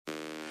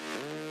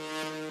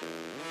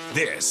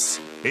This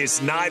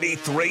is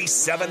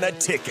 93.7 The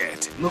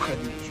Ticket. Look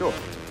at me, sure.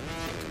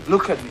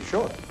 Look at me,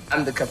 sure.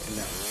 I'm the captain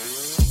now.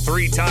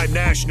 Three-time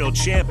national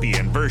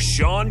champion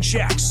Vershawn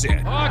Jackson.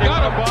 Oh,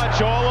 got a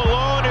bunch all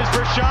alone is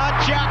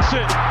Vershawn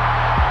Jackson.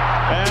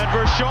 And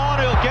Vershawn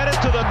will get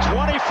it to the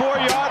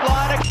 24-yard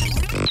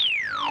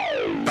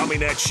line.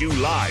 Coming at you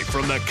live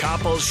from the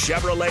Coppels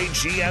Chevrolet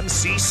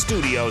GMC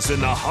studios in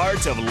the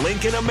heart of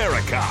Lincoln,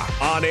 America.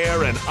 On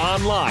air and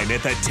online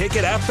at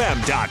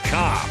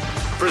theticketfm.com.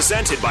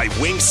 Presented by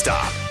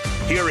Wingstop.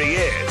 Here he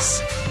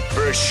is,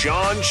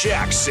 Vershawn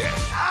Jackson.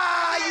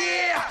 Ah,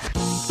 yeah!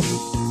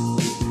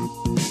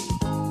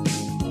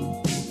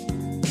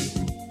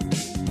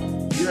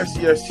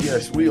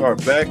 Yes. We are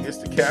back. It's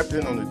the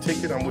captain on the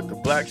ticket. I'm with the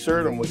black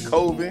shirt. I'm with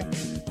Colvin.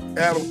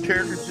 Adam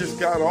Carricker just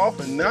got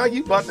off, and now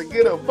you about to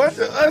get a bunch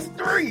of us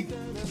three.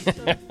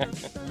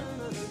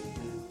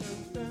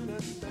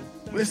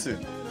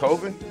 Listen,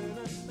 Colvin,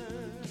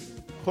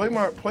 play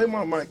my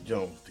Mike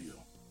Jones deal.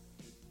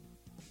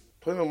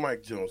 Play my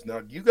Mike Jones.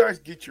 Now, you guys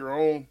get your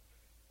own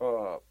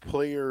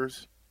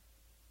players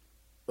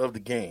of the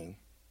game.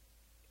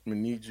 I'm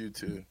going to need you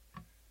to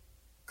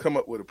come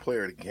up with a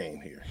player of the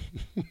game here.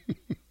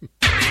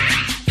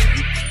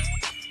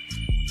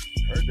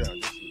 Heard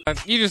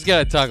that. You just got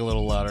to talk a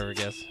little louder, I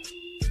guess.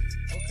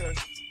 Okay.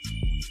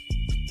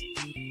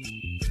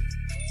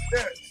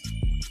 Stats.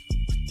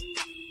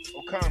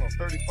 O'Connell,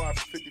 35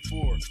 for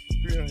 54,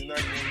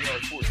 391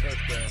 yards, 4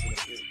 touchdowns, and a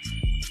pick.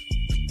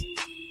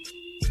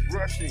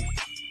 Rushing,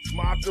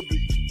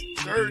 Maccabee,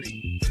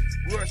 30,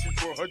 rushing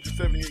for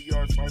 178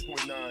 yards,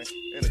 5.9,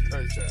 and a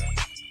touchdown.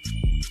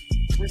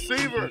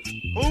 Receiver,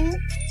 who?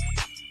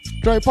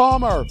 Trey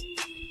Palmer.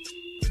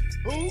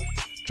 Who?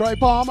 Trey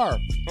Palmer.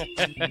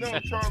 No,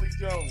 Charlie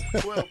Jones,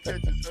 12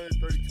 catches,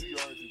 132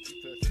 yards, and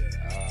 2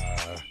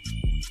 touchdowns.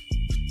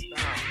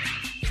 Now,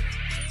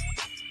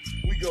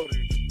 we go to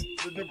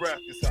the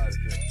Nebraska side of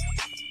things.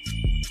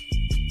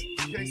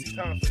 Casey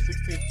Thompson,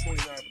 16 for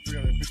 29 for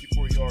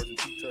 354 yards and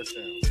 2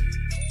 touchdowns.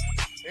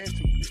 And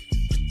 2 picks.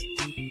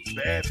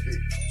 Bad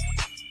picks.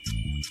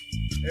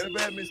 And a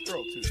bad missed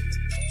throw, too.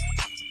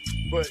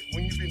 But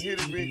when you've been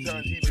hit as many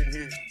times he's been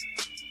hit,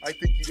 I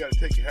think you got to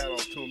take your hat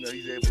off to him that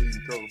he's able to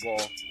even throw the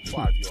ball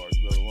 5 yards,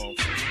 let alone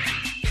 2.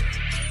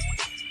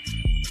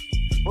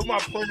 But my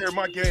player,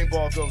 my game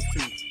ball goes to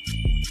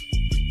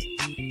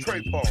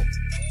Trey Palmer.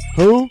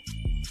 Who?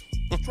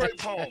 Trey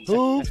Palmer.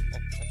 Who?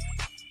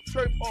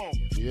 Trey Palmer.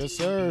 Yes,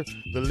 sir.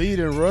 The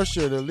leading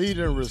rusher, the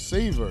leading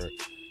receiver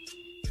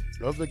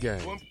of the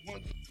game.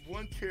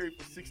 One carry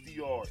for 60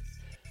 yards.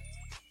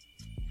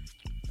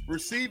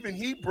 Receiving,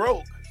 he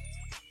broke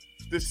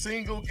the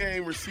single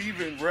game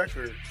receiving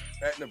record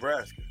at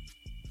Nebraska.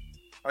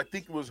 I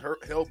think it was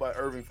held by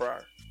Irving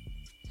Fryer.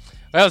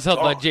 That was held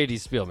by J.D.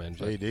 Spielman.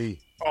 J.D.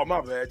 Oh,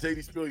 my bad.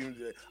 J.D.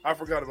 Spielman. I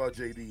forgot about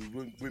J.D. He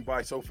went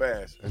by so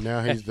fast. And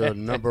now he's the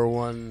number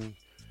one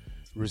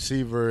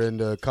receiver in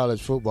the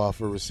college football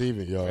for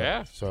receiving yards.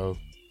 Yeah. So,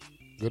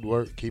 good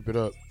work. Keep it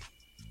up.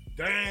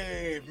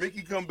 Dang, if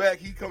Mickey come back,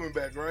 he coming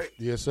back, right?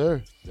 Yes,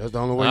 sir. That's the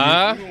only way.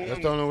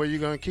 That's the only way you're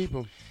gonna keep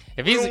him.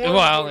 If he's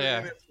well,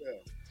 yeah.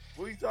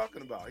 What are you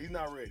talking about? He's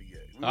not ready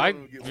yet.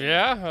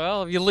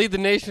 Well, if you lead the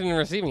nation in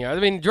receiving yards.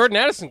 I mean, Jordan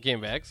Addison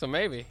came back, so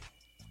maybe.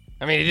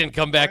 I mean, he didn't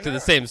come back to the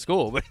same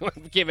school, but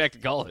he came back to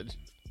college.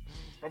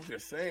 I'm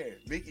just saying,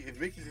 if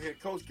Mickey's the head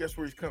coach, guess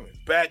where he's coming?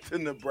 Back to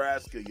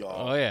Nebraska,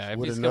 y'all. Oh, yeah, if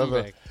with he's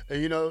another, coming back.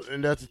 And,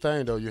 and that's the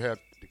thing, though. You have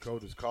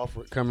Dakota's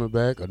Crawford coming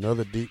back,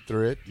 another deep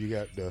threat. You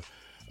got the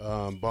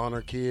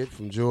Bonner kid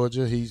from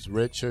Georgia. He's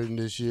redshirting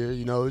this year.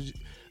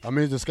 I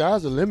mean, the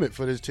sky's the limit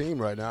for this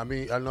team right now. I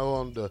mean, I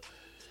know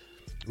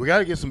we got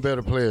to get some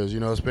better players,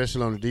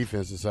 especially on the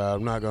defensive side.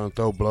 I'm not going to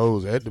throw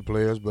blows at the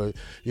players, but,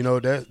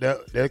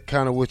 that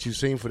kind of what you've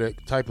seen for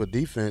that type of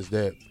defense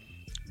that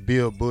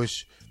Bill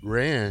Bush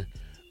ran.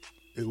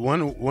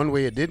 One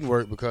way it didn't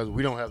work because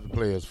we don't have the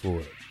players for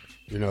it,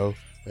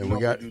 and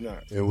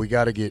we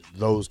got to get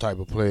those type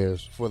of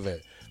players for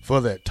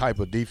that type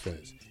of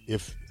defense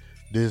if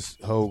this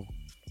whole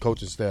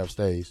coaching staff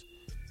stays.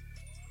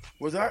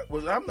 Was I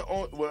the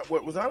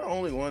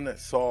only one that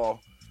saw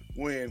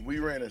when we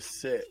ran a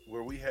set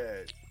where we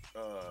had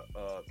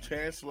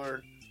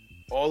Chancellor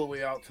all the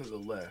way out to the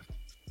left,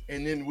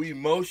 and then we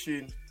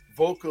motioned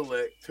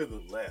Vokalek to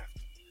the left?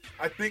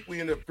 I think we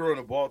ended up throwing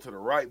the ball to the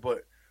right,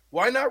 but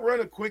why not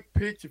run a quick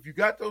pitch? If you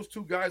got those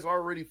two guys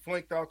already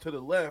flanked out to the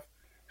left,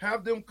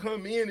 have them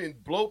come in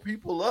and blow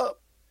people up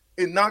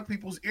and knock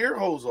people's ear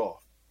holes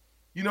off.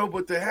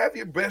 But to have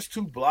your best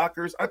two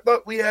blockers, I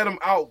thought we had them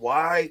out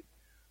wide.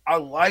 I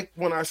liked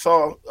when I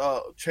saw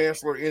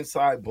Chancellor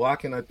inside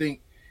blocking. I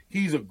think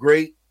he's a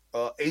great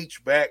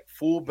H-back,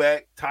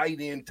 fullback, tight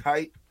end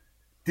type.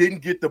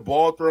 Didn't get the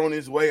ball thrown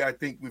his way. I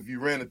think if you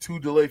ran a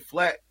 2-delay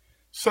flat,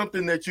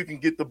 something that you can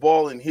get the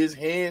ball in his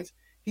hands,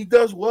 he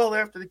does well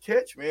after the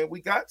catch, man. We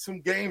got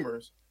some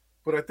gamers,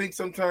 but I think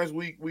sometimes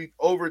we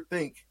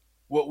overthink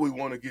what we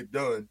want to get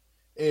done.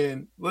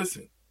 And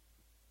listen,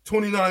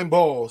 29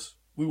 balls,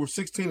 we were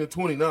 16 to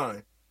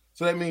 29,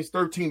 so that means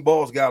 13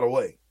 balls got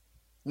away.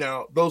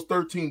 Now, those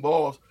 13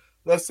 balls,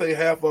 let's say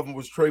half of them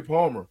was Trey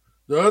Palmer.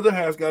 The other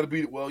half's got to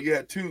be, well, you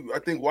had two. I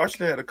think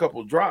Washington had a couple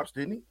of drops,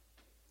 didn't he?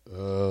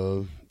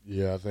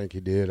 Yeah, I think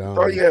he did. I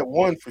thought he had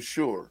one for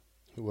sure.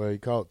 Well, he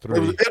caught three.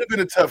 It'd have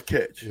been a tough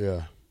catch.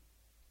 Yeah.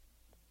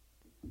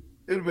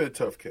 It'd have been a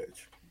tough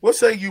catch. What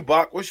say you,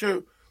 Bach? What's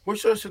your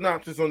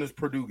synopsis on this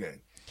Purdue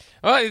game?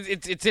 Well,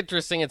 it's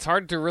interesting. It's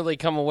hard to really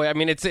come away. I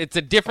mean, it's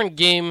a different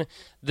game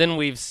than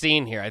we've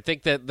seen here. I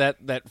think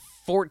that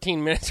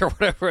 14 minutes or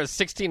whatever, a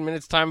 16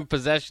 minutes time of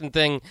possession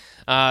thing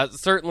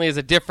certainly is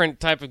a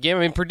different type of game. I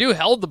mean, Purdue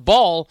held the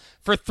ball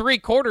for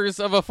 3/4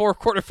 of a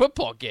 4-quarter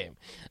football game.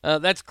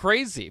 That's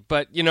crazy.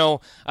 But,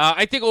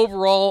 I think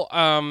overall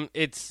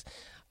it's –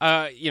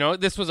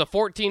 this was a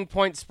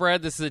 14-point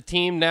spread. This is a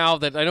team now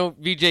that I know,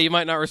 VJ, you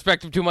might not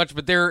respect them too much,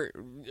 but they're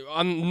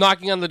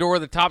knocking on the door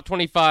of the top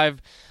 25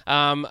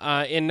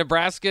 in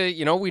Nebraska.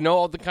 We know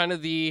all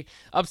the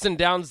ups and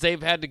downs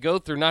they've had to go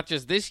through, not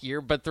just this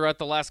year, but throughout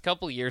the last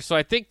couple of years. So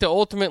I think to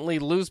ultimately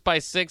lose by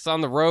 6 on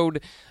the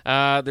road,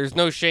 there's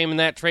no shame in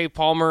that. Trey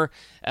Palmer,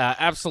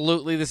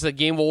 absolutely, this is a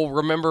game we'll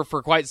remember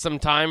for quite some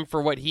time for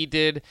what he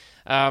did.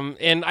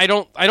 And I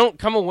don't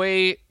come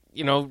away,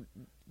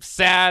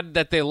 sad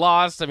that they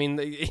lost. I mean,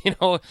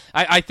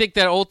 I think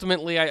that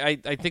ultimately, I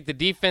think the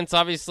defense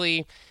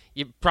obviously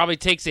it probably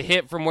takes a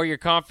hit from where your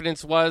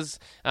confidence was,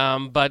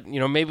 but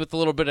maybe with a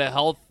little bit of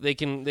health they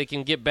can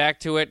get back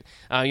to it.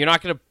 You're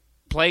not going to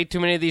play too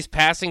many of these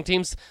passing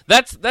teams.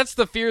 That's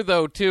the fear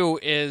though too,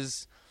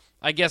 is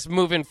I guess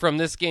moving from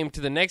this game to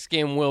the next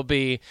game will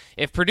be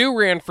if Purdue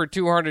ran for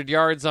 200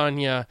 yards on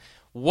you.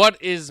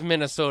 What is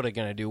Minnesota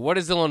going to do? What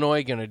is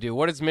Illinois going to do?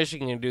 What is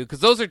Michigan going to do?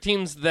 Because those are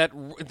teams that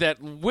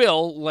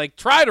will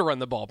try to run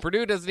the ball.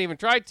 Purdue doesn't even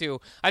try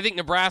to. I think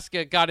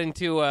Nebraska got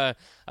into a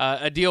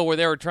deal where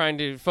they were trying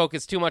to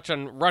focus too much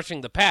on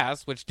rushing the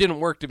pass, which didn't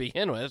work to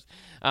begin with.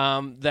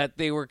 That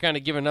they were kind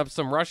of giving up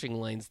some rushing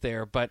lanes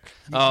there. But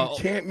you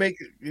can't make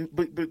it.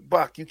 But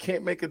Bach, you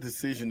can't make a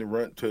decision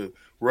to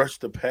rush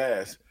the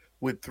pass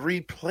with 3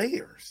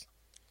 players.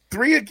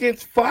 3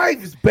 against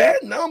 5 is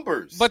bad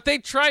numbers. But they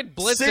tried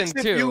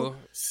blitzing too.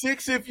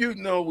 6 if you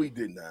no, we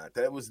did not.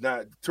 That was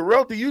not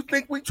Terrell. Do you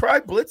think we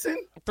tried blitzing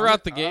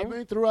throughout the game? I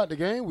mean, throughout the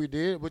game we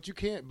did, but you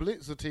can't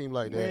blitz a team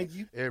like that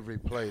every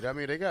play. I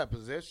mean, they got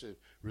possession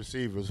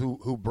receivers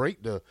who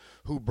breaks the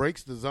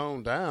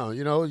zone down.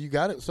 You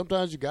got it.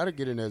 Sometimes you got to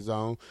get in that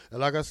zone,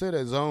 and like I said,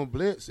 that zone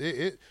blitz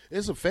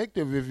it's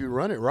effective if you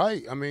run it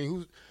right. I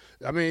mean,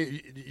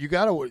 you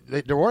got to.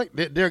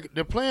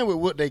 They're playing with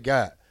what they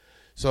got.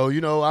 So,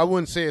 I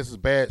wouldn't say it's a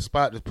bad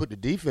spot to put the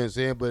defense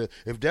in, but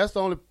if that's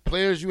the only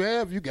players you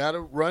have, you got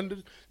to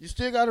you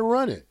still got to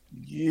run it.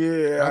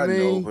 Yeah, I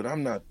know, but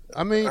I'm not.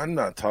 I'm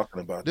not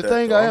talking about the that.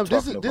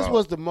 The thing this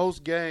was the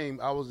most game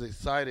I was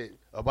excited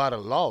about a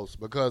loss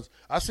because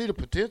I see the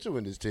potential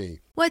in this team.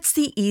 What's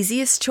the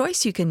easiest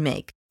choice you can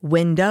make?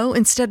 Window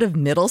instead of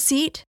middle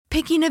seat?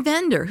 Picking a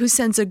vendor who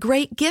sends a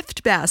great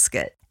gift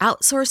basket?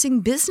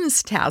 Outsourcing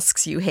business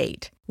tasks you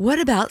hate?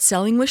 What about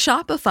selling with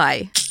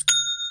Shopify?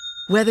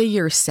 Whether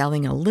you're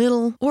selling a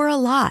little or a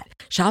lot,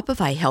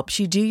 Shopify helps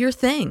you do your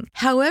thing,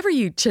 however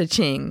you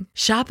cha-ching.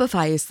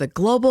 Shopify is the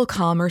global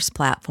commerce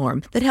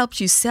platform that helps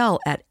you sell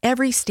at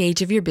every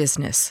stage of your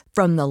business.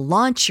 From the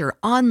launch your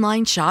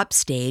online shop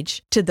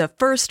stage to the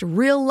first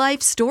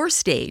real-life store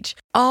stage,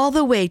 all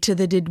the way to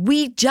the did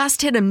we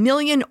just hit 1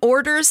 million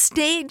orders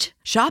stage.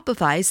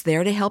 Shopify's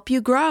there to help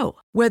you grow.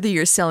 Whether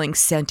you're selling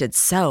scented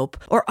soap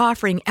or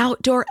offering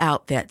outdoor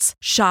outfits,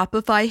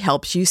 Shopify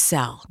helps you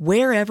sell.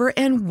 Wherever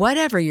and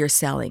whatever you're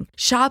selling,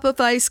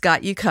 Shopify's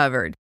got you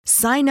covered.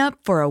 Sign up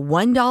for a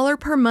 $1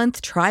 per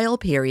month trial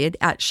period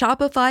at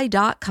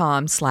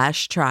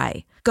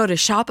shopify.com/try. Go to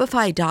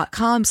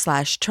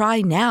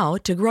shopify.com/try now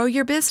to grow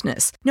your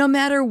business, no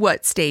matter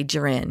what stage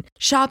you're in.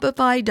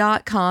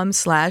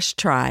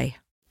 Shopify.com/try.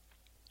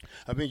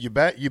 I mean, you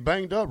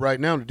banged up right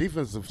now on the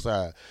defensive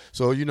side.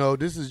 So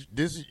this is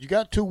you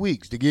got 2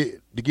 weeks to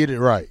get it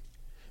right,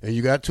 and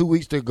you got 2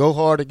 weeks to go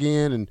hard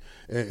again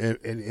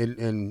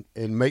and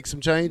make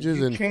some changes.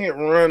 You can't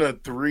run a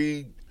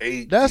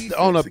 3-8. That's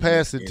on a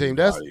passing team.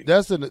 I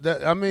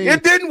mean,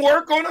 it didn't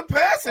work on a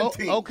passing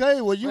team. Okay,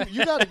 well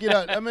you got to get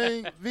out. I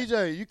mean,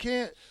 VJ, you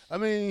can't. I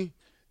mean,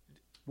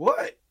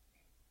 what?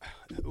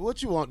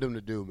 What you want them to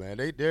do, man?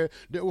 They're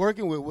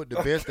working with what the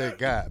best they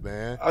got,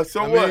 man.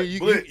 So what?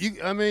 Blitz.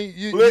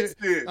 Blitz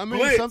did.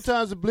 Blitz.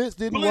 Sometimes the blitz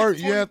didn't work.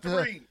 23. You have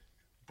to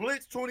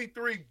blitz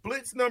 23,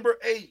 blitz number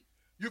 8.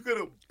 You could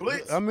have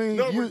blitzed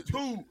number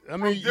 2.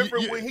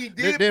 When he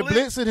did they're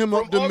blitz blitzing him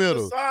up the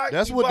middle.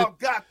 That's what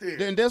got there.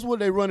 And that's what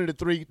they running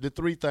the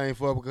three thing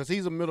for, because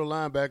he's a middle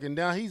linebacker and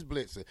now he's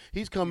blitzing.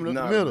 He's coming up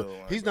the middle.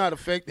 He's not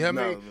effective. I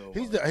mean,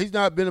 he's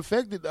not been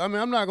effective. I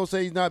mean, I'm not gonna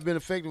say he's not been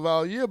effective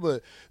all year,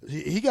 but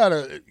you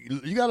gotta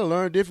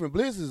learn different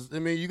blitzes. I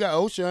mean, you got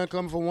O'Shawn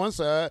coming from one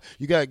side,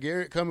 you got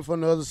Garrett coming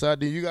from the other side,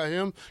 then you got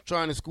him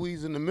trying to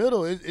squeeze in the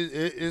middle.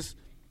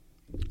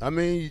 I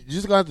mean, you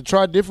just got to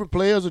try different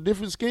players or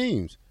different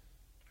schemes.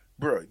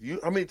 Bro,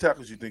 how many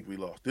tackles you think we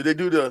lost? Did they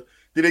do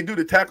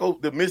the tackle,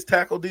 the missed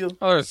tackle deal?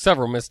 Oh, there's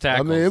several missed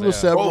tackles. I mean, it was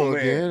several Oh,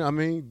 again. I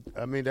mean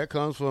that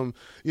comes from,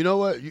 you know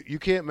what? You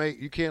can't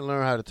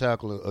learn how to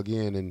tackle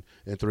again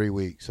in 3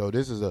 weeks. So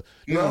this is a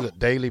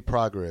daily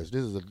progress.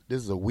 This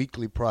is a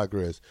weekly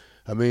progress.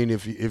 I mean,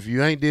 if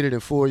you ain't did it in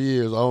 4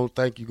 years, I don't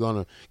think you're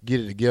gonna get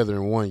it together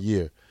in 1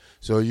 year.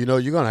 So you're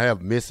gonna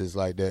have misses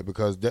like that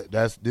because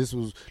this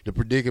was the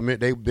predicament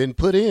they've been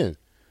put in.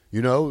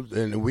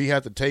 And we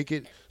have to take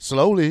it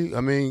slowly.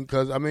 I mean,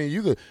 because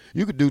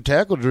you could do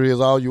tackle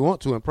drills all you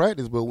want to in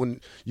practice, but when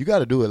you got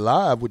to do it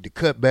live with the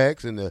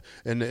cutbacks and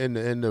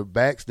the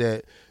backs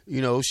that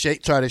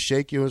try to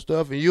shake you and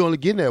stuff, and you're only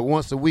getting that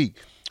once a week,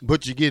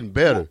 but you're getting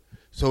better.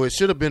 So it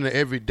should have been an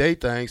everyday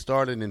thing,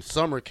 starting in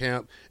summer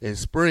camp and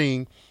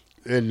spring,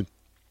 and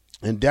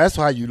that's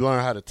how you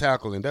learn how to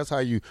tackle, and that's how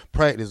you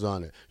practice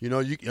on it.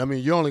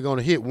 You're only going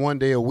to hit 1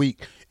 day a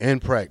week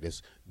in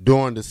practice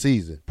during the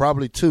season,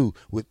 probably 2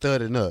 with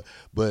third and up,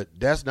 but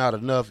that's not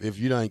enough if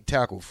you don't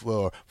tackle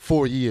for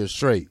 4 years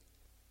straight.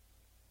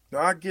 No,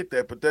 I get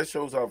that, but that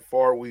shows how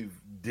far we've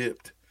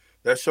dipped.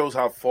 That shows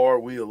how far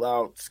we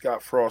allowed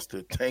Scott Frost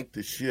to tank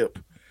the ship.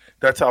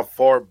 That's how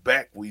far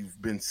back we've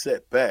been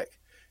set back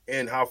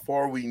and how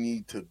far we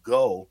need to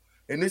go.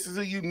 And this is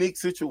a unique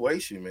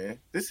situation, man.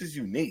 This is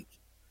unique.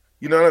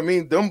 You know what I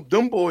mean?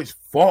 Them boys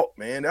fought,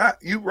 man.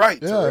 You right,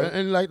 yeah. Terrell.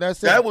 And like that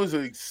said, that was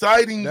an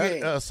exciting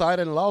game.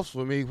 Exciting loss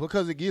for me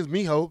because it gives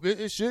me hope.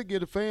 It should give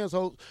the fans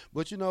hope.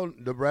 But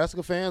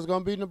Nebraska fans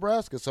gonna be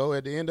Nebraska. So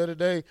at the end of the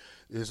day,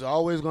 it's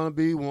always gonna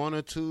be 1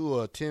 or 2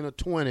 or 10 or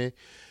 20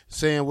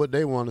 saying what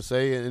they want to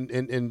say, and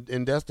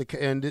that's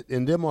and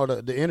them are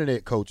the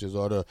internet coaches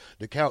or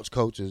the couch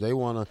coaches. They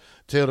want to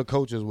tell the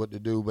coaches what to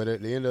do, but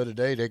at the end of the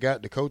day, they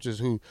got the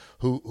coaches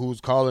who's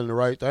calling the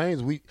right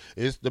things.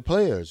 It's the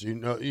players. You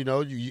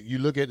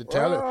look at the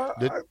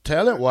talent,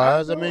 talent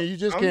wise. I mean, you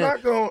just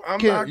can't.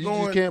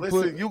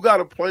 Listen, you got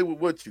to play with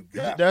what you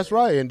got. That's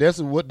right, and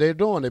that's what they're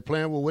doing. They're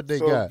playing with what they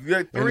got.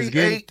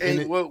 3-8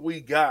 ain't what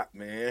we got,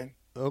 man.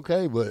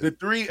 Okay, but the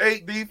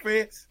 3-8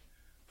 defense.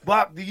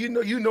 Bob, do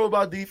you know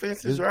about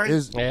defenses, right?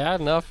 Yeah,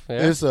 enough. Yeah.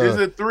 Is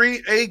a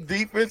 3-8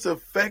 defense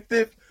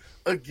effective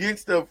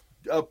against a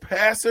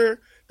passer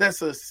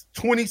that's a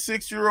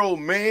 26-year-old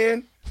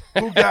man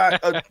who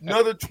got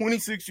another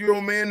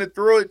 26-year-old man to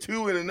throw it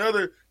to and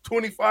another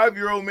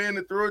 25-year-old man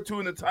to throw it to,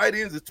 and the tight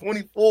ends is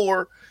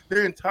 24.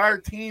 Their entire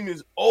team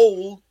is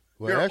old.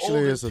 Well,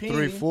 actually, it's a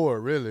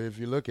 3-4, really, if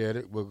you look at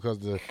it, because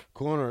the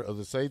corner of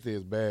the safety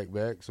is back,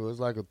 so it's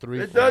like a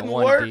 3-4. It doesn't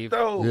work,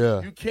 though.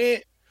 Yeah. You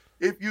can't.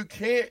 If you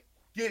can't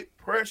get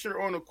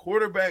pressure on a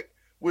quarterback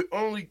with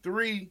only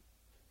 3,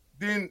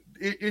 then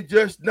it's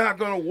just not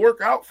going to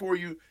work out for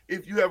you.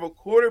 If you have a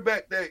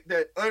quarterback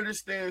that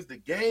understands the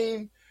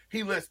game,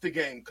 he lets the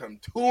game come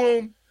to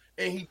him,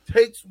 and he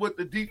takes what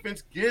the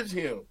defense gives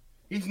him.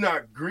 He's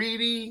not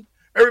greedy.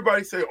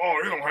 Everybody say, oh,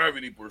 they don't have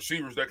any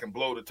receivers that can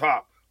blow the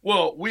top.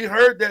 Well, we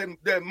heard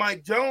that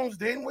Mike Jones,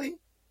 didn't we?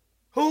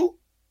 Who?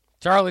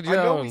 Charlie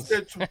Jones.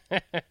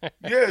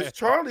 Yes,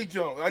 Charlie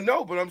Jones. I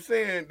know, but I'm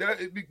saying that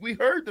we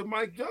heard the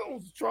Mike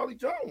Jones, Charlie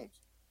Jones.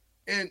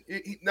 And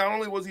not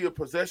only was he a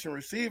possession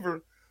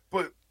receiver,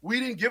 but we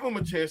didn't give him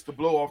a chance to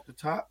blow off the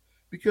top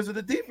because of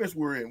the defense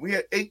we're in. We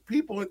had 8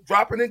 people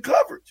dropping in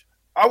coverage.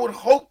 I would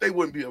hope they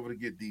wouldn't be able to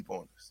get deep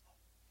on us.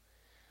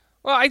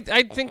 Well, I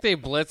think they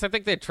blitzed. I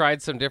think they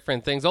tried some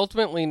different things.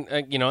 Ultimately,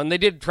 and they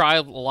did try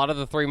a lot of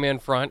the 3-man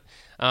front.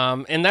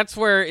 And that's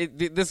where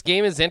this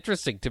game is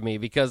interesting to me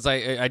because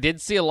I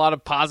did see a lot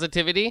of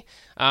positivity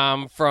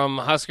from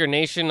Husker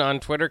Nation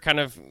on Twitter kind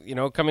of,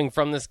 coming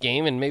from this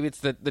game. And maybe it's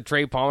the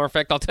Trey Palmer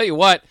effect. I'll tell you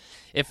what,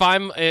 if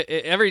I'm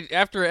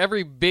after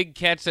every big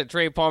catch that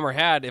Trey Palmer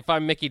had, if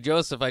I'm Mickey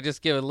Joseph, I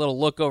just give a little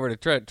look over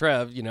to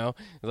Trev,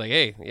 like,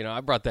 hey,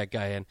 I brought that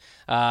guy in.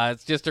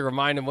 It's just to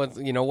remind him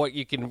what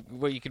you can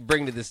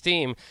bring to this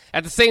team.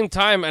 At the same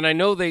time, and I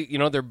know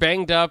they're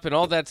banged up and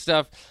all that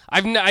stuff.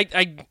 I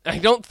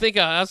don't think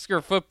a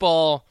Husker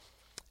football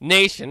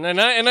nation,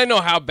 and I know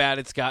how bad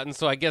it's gotten,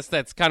 so I guess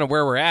that's kind of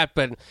where we're at,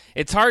 but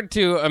it's hard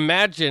to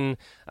imagine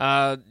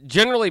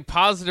generally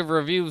positive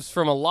reviews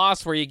from a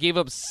loss where you gave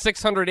up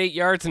 608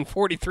 yards and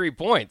 43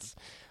 points.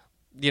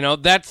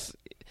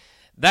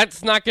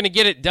 That's not going to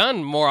get it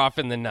done more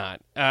often than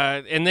not.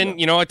 And then,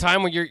 a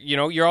time when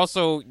you're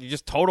also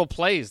just total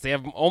plays. They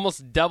have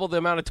almost double the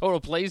amount of total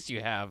plays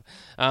you have.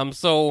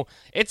 So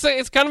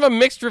it's kind of a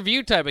mixed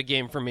review type of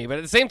game for me. But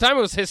at the same time,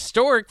 it was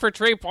historic for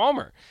Trey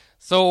Palmer.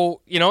 So,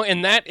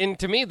 and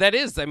to me, that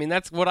is,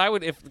 that's what I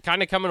would, if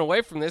kind of coming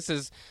away from this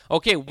is,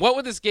 okay, what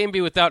would this game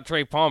be without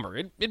Trey Palmer?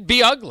 It'd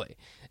be ugly.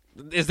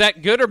 Is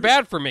that good or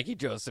bad for Mickey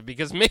Joseph?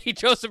 Because Mickey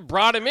Joseph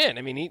brought him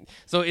in.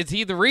 So is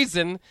he the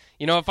reason?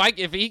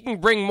 If he can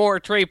bring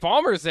more Trey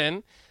Palmers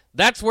in,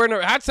 that's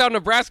how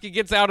Nebraska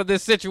gets out of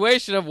this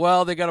situation of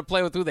they got to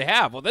play with who they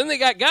have. Well, then they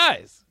got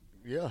guys.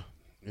 Yeah.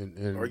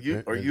 And are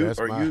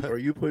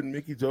you putting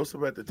Mickey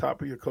Joseph at the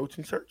top of your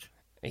coaching search?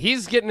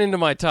 He's getting into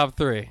my top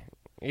 3.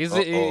 He's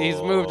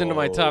moved into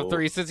my top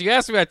 3. Since you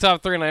asked me my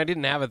top 3 and I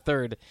didn't have a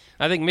third,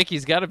 I think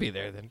Mickey's got to be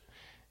there then.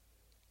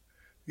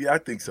 Yeah, I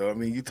think so. I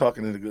mean, you're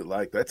talking in a good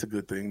light. That's a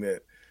good thing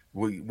that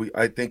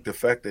I think the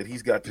fact that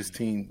he's got this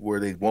team where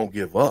they won't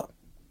give up,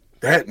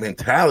 that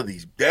mentality,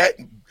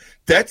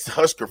 that's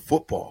Husker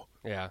football.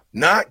 Yeah.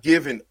 Not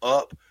giving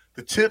up.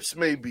 The chips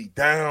may be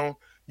down.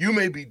 You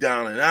may be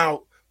down and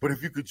out. But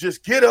if you could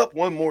just get up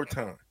one more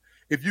time,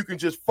 if you can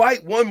just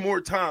fight one more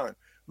time.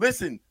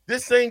 Listen,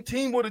 this same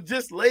team would have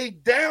just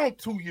laid down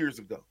 3 years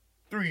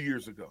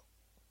ago.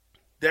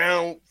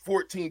 Down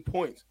 14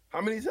 points. How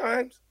many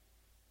times?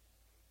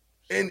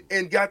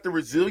 And got the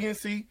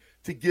resiliency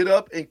to get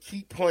up and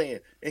keep playing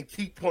and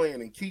keep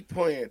playing and keep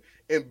playing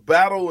and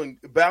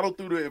battle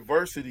through the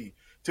adversity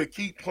to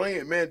keep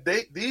playing. Man,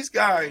 these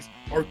guys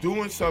are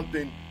doing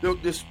something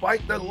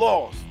despite the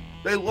loss.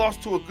 They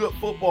lost to a good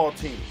football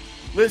team.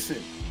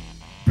 Listen,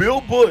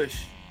 Bill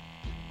Bush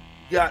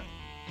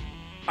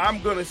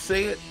I'm going to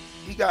say it,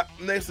 he got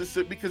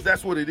necessary, because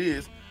that's what it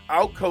is,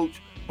 outcoached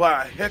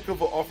by a heck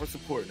of an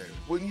offensive coordinator.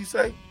 Wouldn't you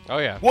say? Oh,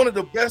 yeah. One of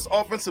the best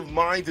offensive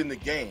minds in the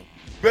game.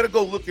 Better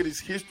go look at his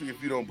history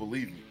if you don't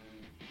believe me.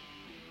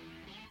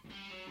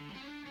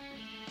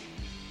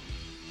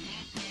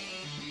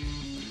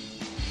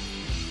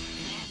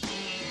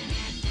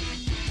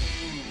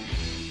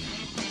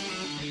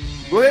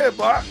 Go ahead,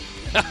 Bach.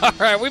 All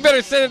right, we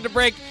better send it to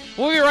break.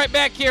 We'll be right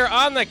back here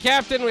on The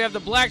Captain. We have the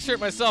black shirt,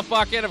 myself,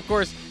 Bach, and, of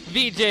course,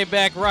 VJ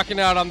back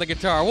rocking out on the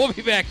guitar. We'll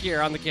be back here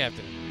on The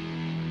Captain.